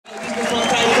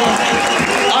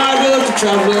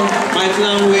travel, mighty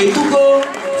long way to go.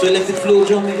 So let it flow,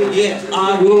 drum. Yeah,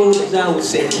 our road, I would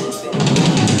say.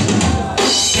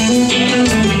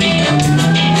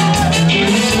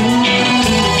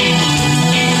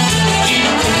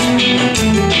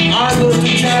 Our road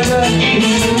to travel.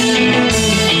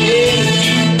 Yeah,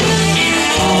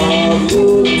 our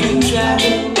road to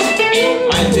travel,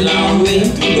 mighty long way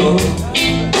to go.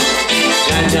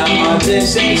 Jaja, our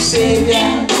blessed Savior,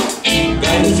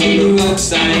 guide us through the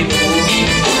roadside.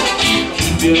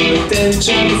 Keep your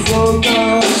attention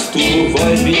focused to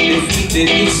avoid being defeated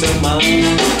this month.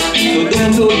 So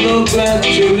don't hold no grudge,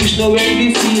 cherish no envy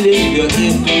feeling. You're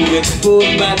here to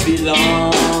expose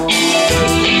Babylon.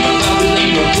 Babylon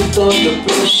will put on the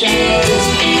pressure.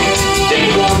 They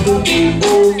want to be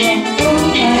over.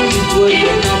 It was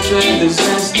a natural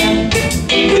disaster.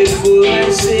 Before I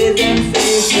say them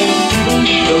face them,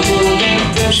 the more them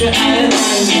pressure I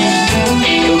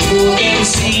the more them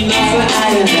see nothing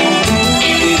I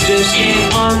they just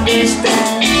can't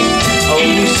understand how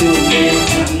we so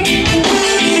plenty.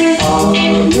 All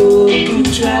road to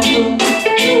travel,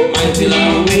 mighty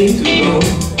long way to go.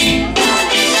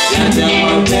 Jaja,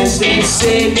 our blessed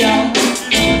Savior,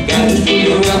 guide us through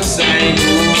the rough side.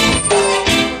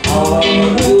 All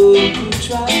road to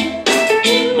travel,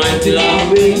 mighty long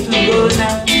way to go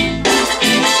now.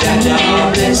 Jaja, our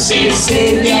blessed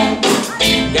Savior,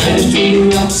 guide us through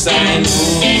the rough side.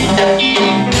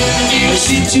 The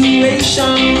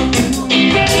situation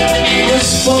was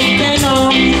spoken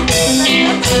of,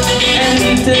 and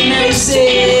written I say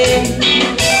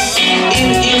in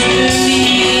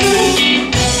history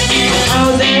how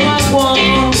they were born,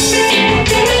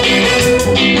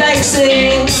 like say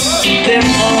them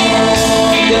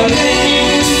all the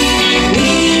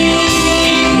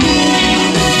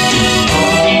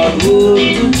road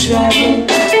to travel,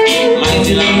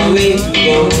 mighty long way to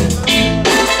go.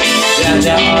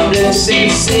 Jaja, our blessed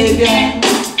Savior,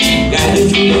 guide us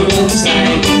through the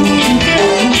roadside.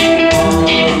 All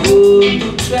road to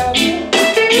travel,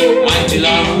 mighty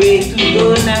long way to go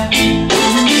now.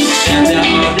 Jaja,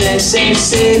 our blessed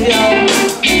Savior,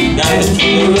 guide us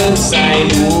through the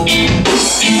roadside.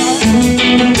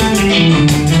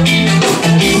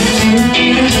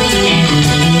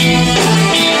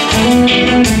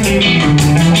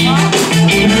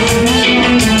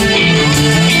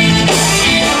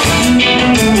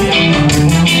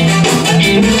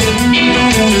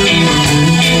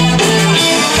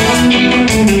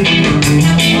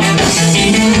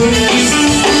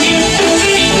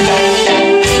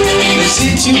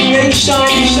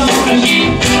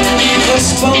 Was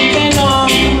spoken on,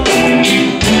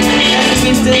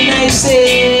 everything I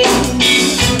say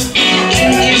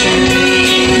in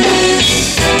history,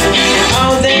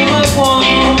 how they were born,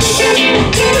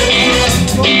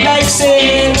 like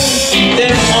say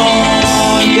them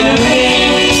on the way.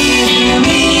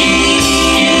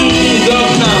 Go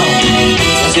now,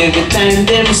 'cause every time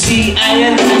them see I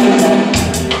am,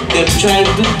 them try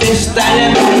to test I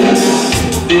am.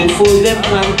 Before them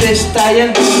contest I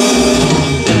am,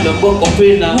 them the buck up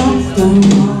in a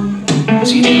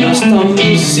see them a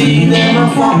stumble, see them a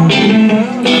fall.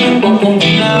 Them buck up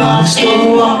in a rock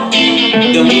store.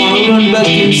 Them want run back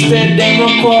instead them a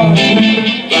call.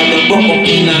 But them buck up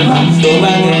in a rock store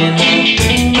again.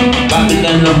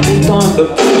 Babylon a put on the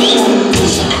pressure.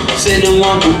 Say they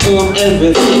want to own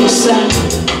everything, sir.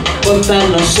 But I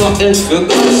know so if you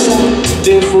go,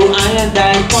 therefore I and I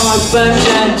call but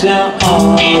Jaja,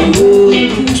 all road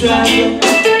to travel,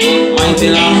 mighty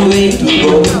long way to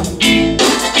go.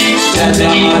 Jaja,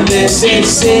 my blessed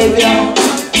Savior,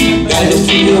 guide us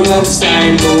through the rough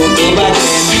side, go to back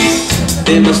them.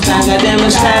 They must stagger, they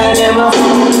must stagger, they must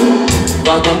fall.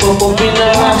 Got them pop up in the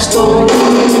rock store.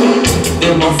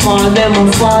 They must fall, they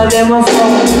must fall, they must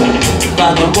fall.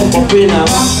 Got them pop up in the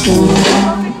rock store.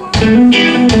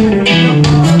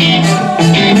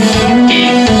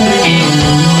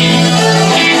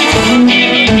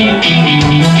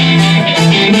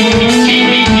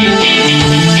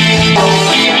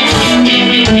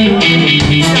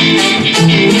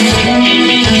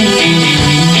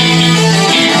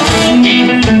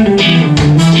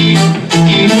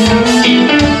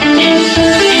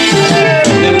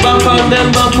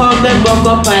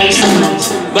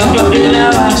 Buck up in the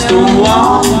last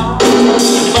wall.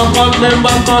 Buck up them,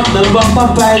 buck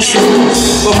up ice.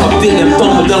 Buck up till them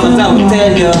tumble down as I will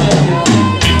tell you.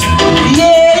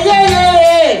 Yeah, yeah,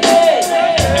 yeah.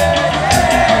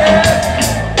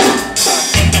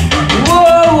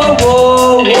 Whoa, whoa,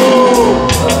 whoa, whoa.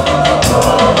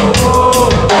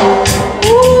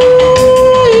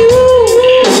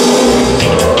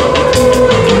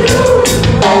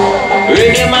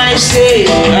 Reggae might say,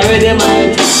 reggae might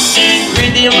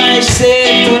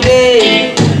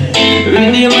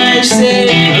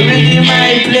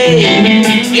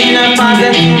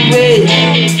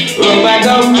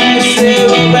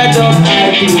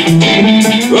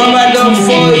Rubber dub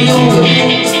for you.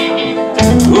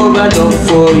 Rubber dub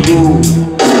for you.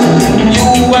 You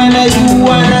wanna you.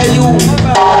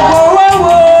 Whoa,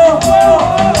 whoa, whoa.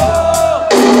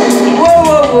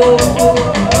 Whoa, whoa, whoa.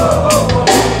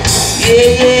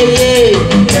 Yeah.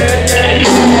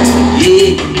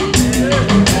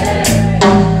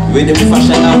 Where the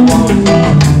fashion up?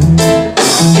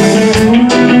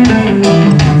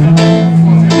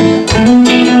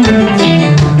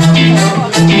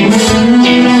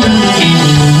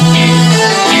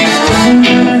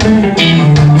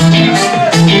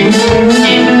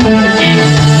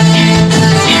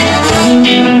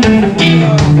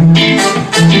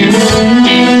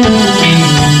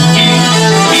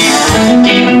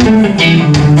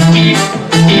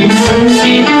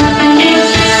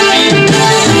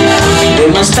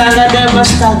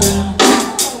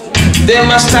 They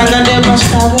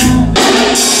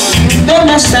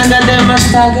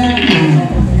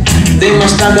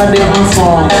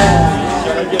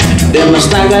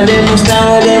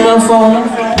must fall.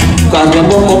 Cause they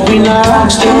woke up in a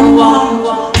rock store.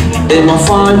 They must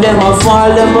fall.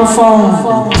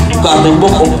 Cause they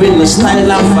woke up in the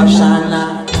style of fashion.